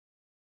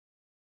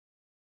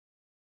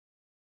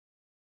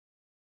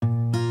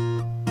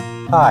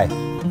Hi,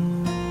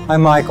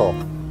 I'm Michael,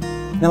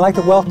 and I'd like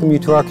to welcome you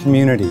to our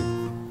community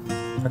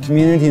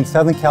in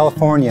Southern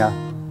California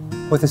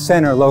with a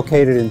center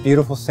located in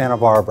beautiful Santa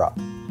Barbara.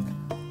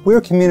 We're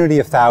a community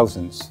of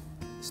thousands,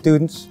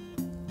 students,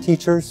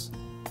 teachers,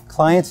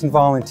 clients, and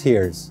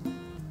volunteers,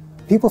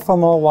 people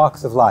from all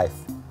walks of life,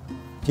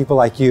 people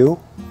like you,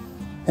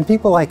 and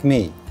people like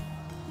me,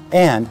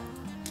 and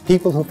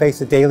people who face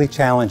the daily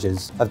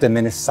challenges of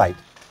diminished sight.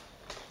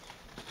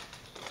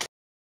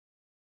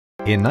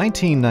 In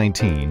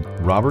 1919,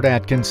 Robert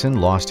Atkinson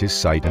lost his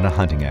sight in a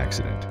hunting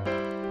accident.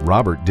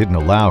 Robert didn't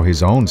allow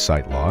his own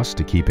sight loss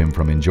to keep him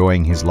from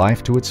enjoying his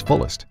life to its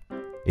fullest.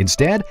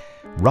 Instead,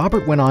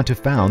 Robert went on to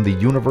found the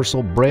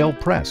Universal Braille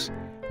Press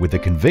with the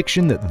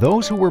conviction that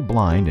those who were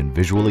blind and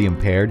visually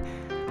impaired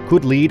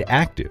could lead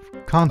active,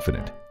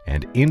 confident,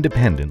 and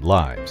independent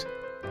lives.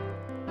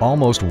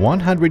 Almost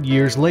 100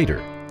 years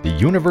later, the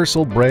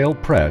Universal Braille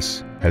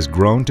Press has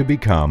grown to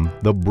become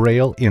the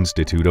Braille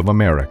Institute of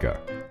America.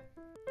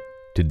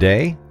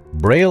 Today,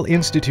 Braille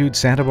Institute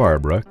Santa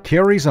Barbara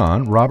carries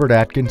on Robert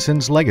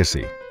Atkinson's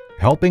legacy,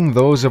 helping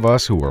those of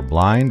us who are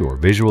blind or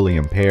visually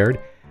impaired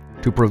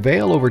to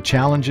prevail over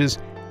challenges,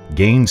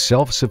 gain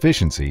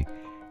self-sufficiency,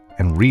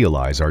 and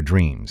realize our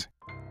dreams.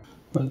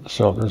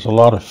 So there's a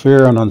lot of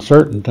fear and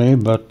uncertainty,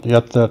 but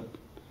yet that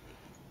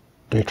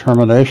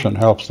determination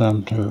helps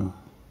them to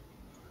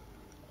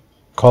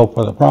cope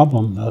with a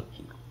problem that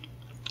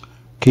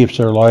keeps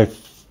their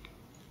life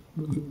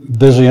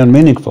busy and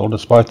meaningful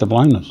despite the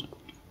blindness.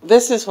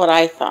 This is what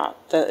I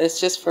thought, that it's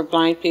just for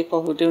blind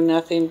people who do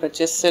nothing but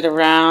just sit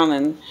around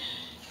and,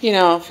 you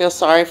know, feel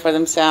sorry for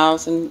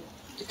themselves. And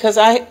because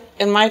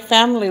in my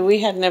family, we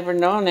had never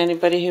known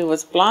anybody who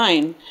was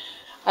blind.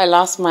 I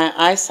lost my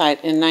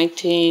eyesight in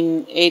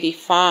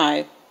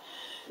 1985.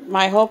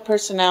 My whole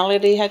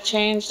personality had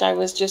changed. I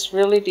was just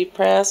really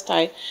depressed.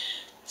 I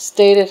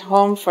stayed at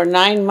home for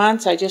 9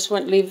 months. I just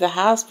wouldn't leave the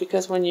house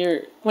because when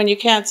you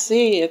can't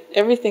see,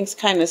 everything's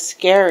kind of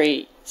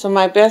scary. So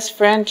my best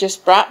friend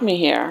just brought me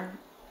here,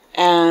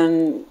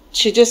 and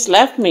she just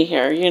left me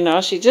here, you know.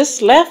 She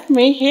just left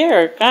me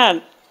here.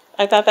 God,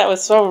 I thought that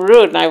was so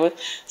rude, and I was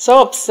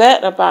so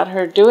upset about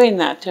her doing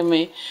that to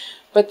me.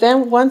 But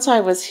then once I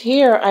was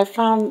here, I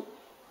found,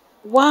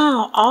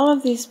 wow, all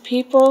of these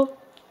people,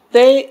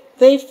 they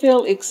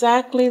feel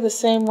exactly the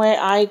same way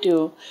I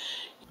do.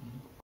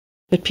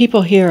 But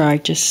people here are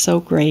just so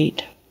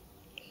great.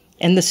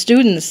 And the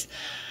students,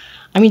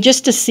 I mean,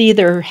 just to see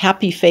their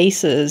happy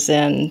faces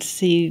and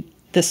see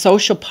the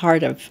social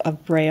part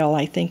of Braille,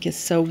 I think is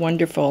so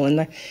wonderful. And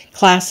the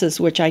classes,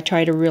 which I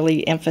try to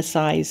really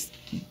emphasize,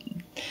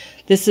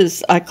 this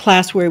is a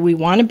class where we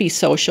want to be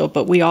social,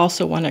 but we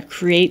also want to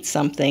create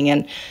something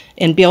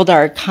and build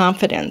our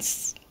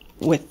confidence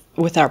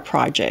with our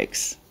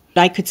projects.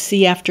 I could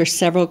see after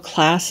several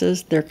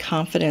classes, their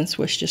confidence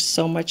was just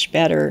so much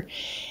better.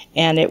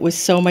 And it was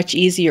so much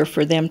easier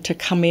for them to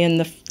come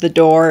in the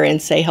door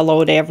and say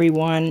hello to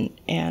everyone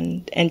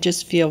and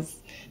just feel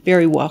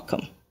very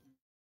welcome.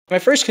 My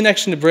first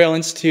connection to Braille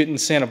Institute in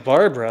Santa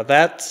Barbara,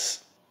 that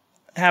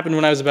happened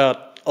when I was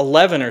about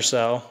 11 or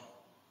so.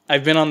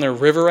 I've been on their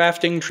river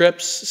rafting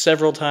trips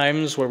several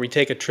times where we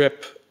take a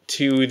trip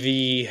to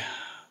the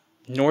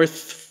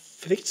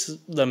north, I think it's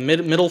the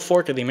middle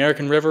fork of the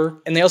American River.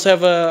 And they also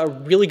have a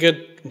really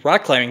good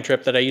rock climbing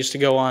trip that I used to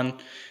go on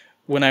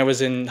when I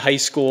was in high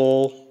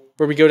school,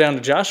 where we go down to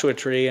Joshua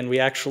Tree and we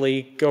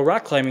actually go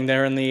rock climbing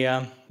there in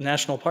the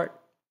national park.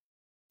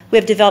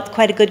 We've developed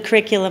quite a good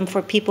curriculum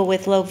for people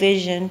with low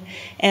vision,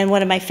 and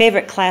one of my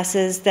favorite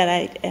classes that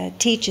I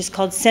teach is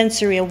called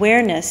Sensory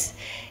Awareness.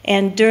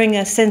 And during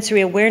a sensory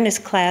awareness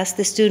class,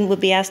 the student will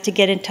be asked to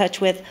get in touch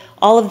with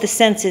all of the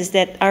senses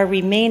that are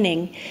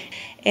remaining.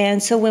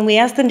 And so when we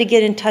ask them to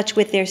get in touch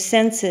with their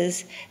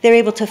senses, they're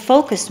able to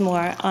focus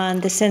more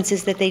on the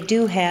senses that they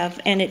do have,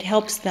 and it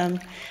helps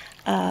them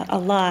a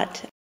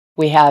lot.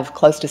 We have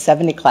close to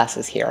 70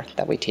 classes here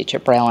that we teach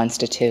at Braille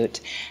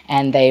Institute,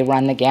 and they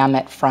run the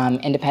gamut from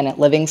independent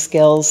living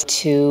skills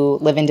to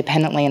live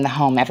independently in the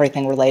home,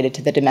 everything related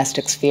to the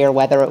domestic sphere,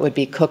 whether it would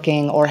be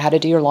cooking or how to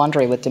do your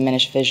laundry with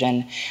diminished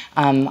vision.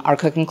 Our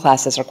cooking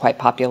classes are quite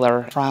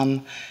popular,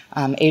 from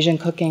Asian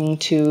cooking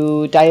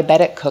to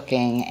diabetic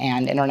cooking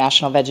and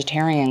international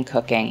vegetarian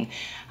cooking,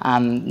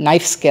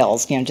 knife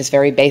skills, you know, just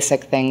very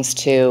basic things,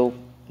 to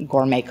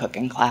gourmet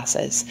cooking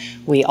classes.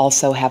 We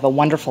also have a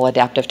wonderful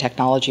adaptive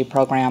technology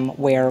program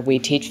where we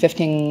teach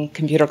 15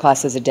 computer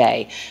classes a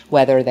day,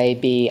 whether they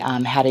be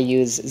how to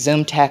use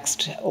Zoom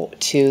text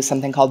to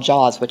something called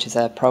JAWS, which is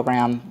a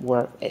program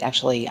where it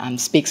actually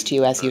speaks to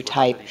you as you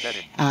type.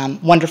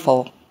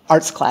 Wonderful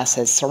arts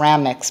classes,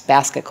 ceramics,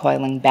 basket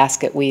coiling,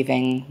 basket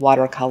weaving,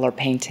 watercolor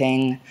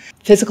painting,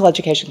 physical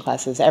education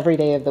classes every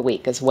day of the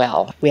week as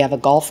well. We have a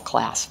golf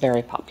class,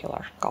 very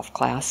popular golf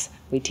class.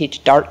 We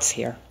teach darts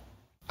here.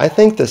 I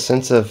think the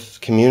sense of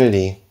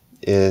community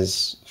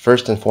is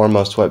first and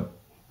foremost what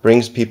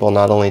brings people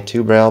not only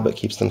to Braille but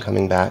keeps them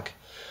coming back.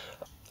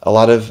 A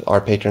lot of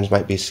our patrons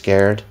might be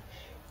scared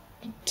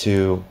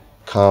to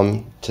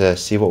come to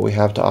see what we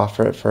have to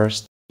offer at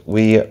first.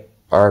 We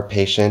are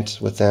patient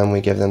with them.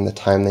 We give them the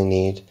time they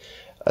need,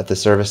 the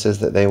services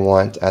that they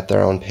want at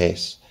their own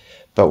pace.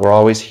 But we're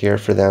always here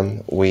for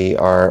them. We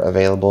are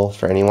available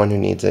for anyone who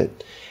needs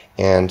it,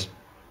 and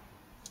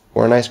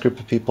we're a nice group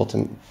of people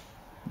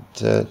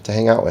to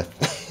hang out with.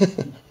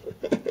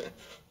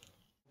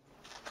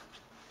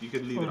 You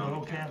could leave it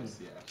on campus,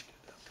 yeah.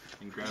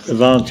 The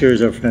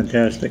volunteers are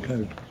fantastic.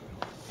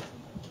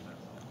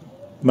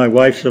 My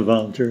wife's a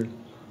volunteer.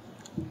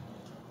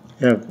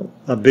 We have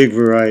a big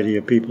variety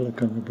of people that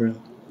come to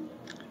Braille,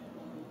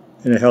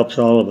 and it helps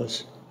all of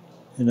us.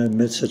 And I've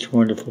met such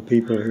wonderful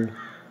people here.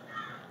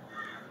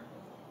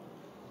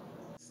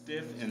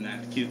 Stiff, and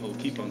that will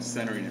keep on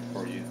centering it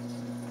for you.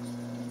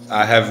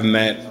 I have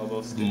met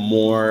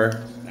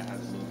more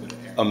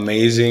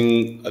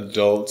amazing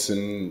adults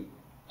and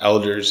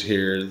elders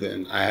here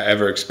than I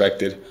ever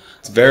expected.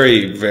 It's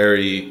very,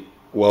 very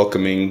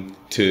welcoming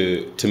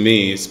to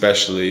me,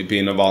 especially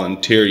being a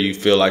volunteer. You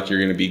feel like you're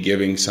going to be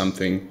giving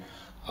something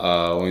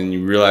when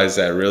you realize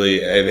that really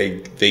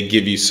they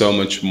give you so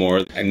much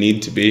more. I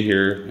need to be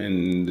here,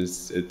 and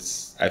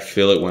I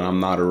feel it when I'm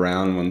not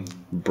around, when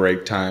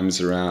break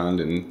time's around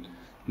and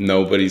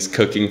nobody's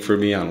cooking for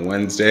me on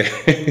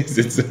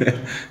Wednesdays.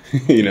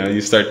 You know,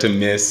 you start to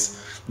miss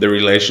the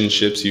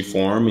relationships you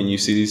form, and you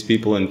see these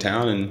people in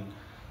town, and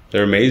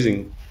they're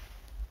amazing.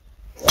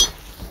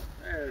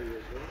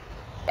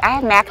 I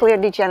had macular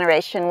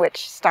degeneration,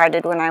 which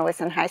started when I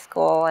was in high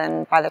school,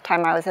 and by the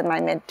time I was in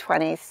my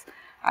mid-20s,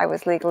 I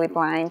was legally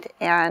blind.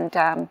 And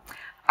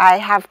I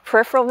have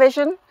peripheral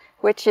vision,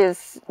 which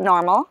is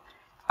normal,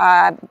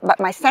 but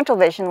my central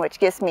vision, which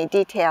gives me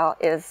detail,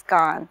 is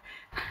gone.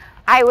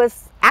 I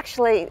was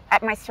actually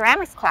at my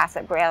ceramics class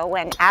at Braille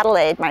when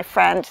Adelaide, my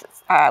friend,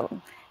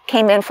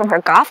 came in from her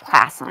golf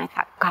class, and I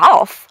thought,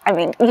 golf? I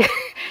mean, you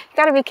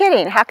gotta be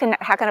kidding. How can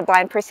a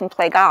blind person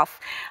play golf?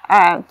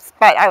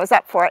 But I was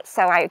up for it,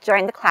 so I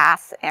joined the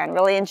class and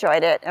really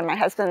enjoyed it. And my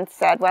husband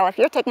said, well, if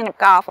you're taking up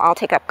golf, I'll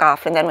take up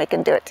golf, and then we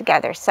can do it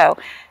together. So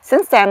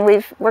since then,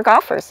 we're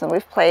golfers, and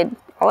we've played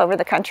all over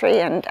the country,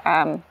 and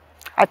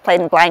I've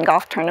played in blind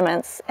golf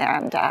tournaments,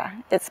 and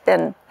it's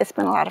been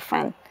a lot of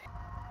fun.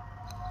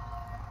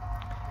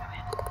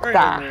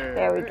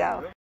 There we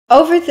go.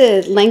 Over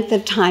the length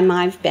of time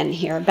I've been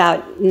here,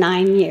 about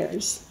 9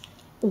 years,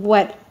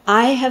 what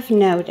I have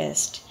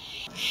noticed,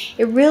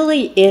 it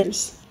really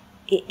is,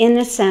 in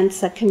a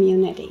sense, a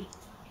community.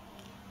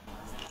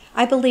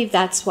 I believe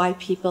that's why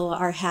people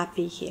are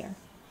happy here.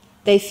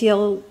 They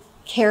feel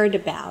cared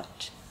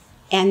about,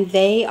 and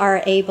they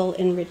are able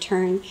in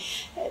return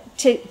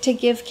to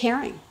give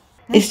caring.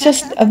 It's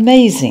just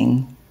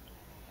amazing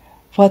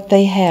what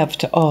they have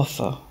to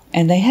offer,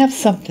 and they have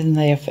something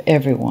there for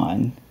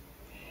everyone.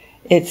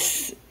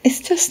 It's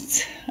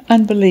just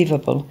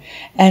unbelievable.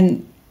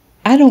 And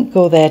I don't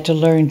go there to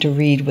learn to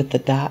read with the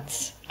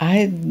dots.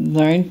 I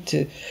learn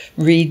to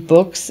read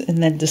books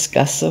and then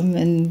discuss them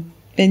and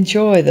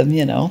enjoy them,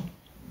 you know.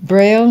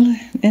 Braille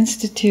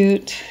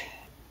Institute,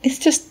 it's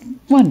just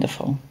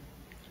wonderful.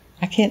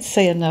 I can't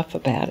say enough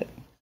about it.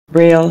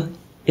 Braille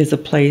is a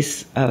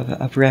place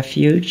of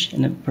refuge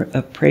and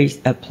a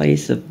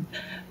place of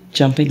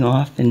jumping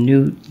off and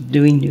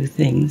doing new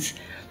things,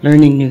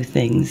 learning new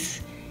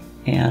things.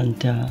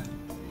 And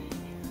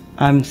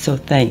I'm so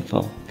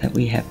thankful that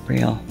we have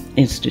Braille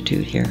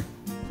Institute here.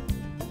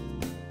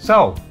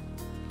 So,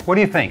 what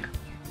do you think?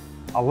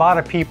 A lot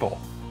of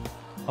people,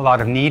 a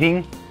lot of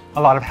needing,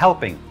 a lot of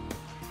helping,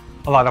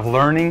 a lot of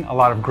learning, a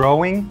lot of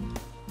growing,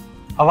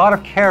 a lot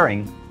of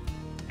caring,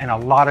 and a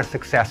lot of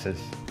successes.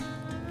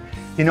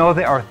 You know,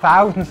 there are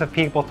thousands of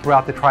people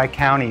throughout the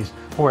Tri-Counties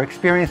who are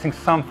experiencing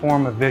some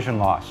form of vision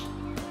loss.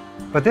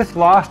 But this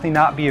loss need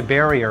not be a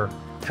barrier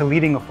to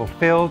leading a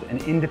fulfilled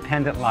and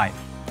independent life.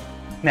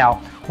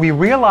 Now, we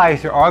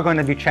realize there are going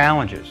to be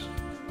challenges.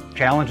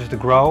 Challenges to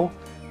grow,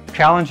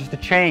 challenges to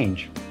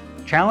change,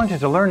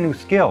 challenges to learn new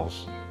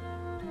skills.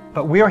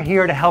 But we're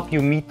here to help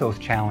you meet those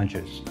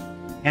challenges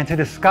and to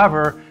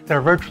discover there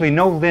are virtually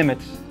no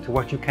limits to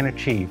what you can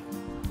achieve.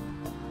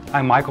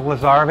 I'm Michael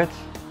Lazarevitz,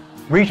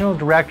 Regional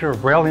Director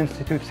of Braille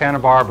Institute Santa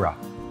Barbara.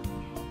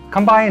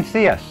 Come by and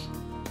see us.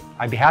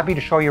 I'd be happy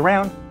to show you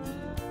around.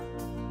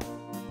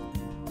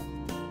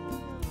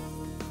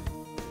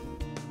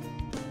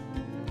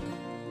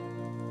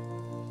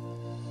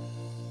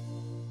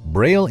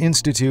 Braille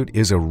Institute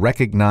is a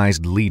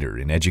recognized leader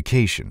in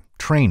education,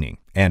 training,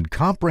 and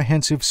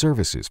comprehensive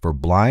services for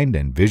blind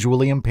and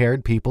visually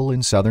impaired people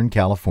in Southern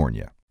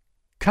California.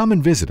 Come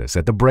and visit us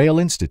at the Braille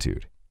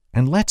Institute,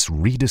 and let's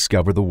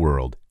rediscover the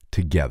world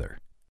together.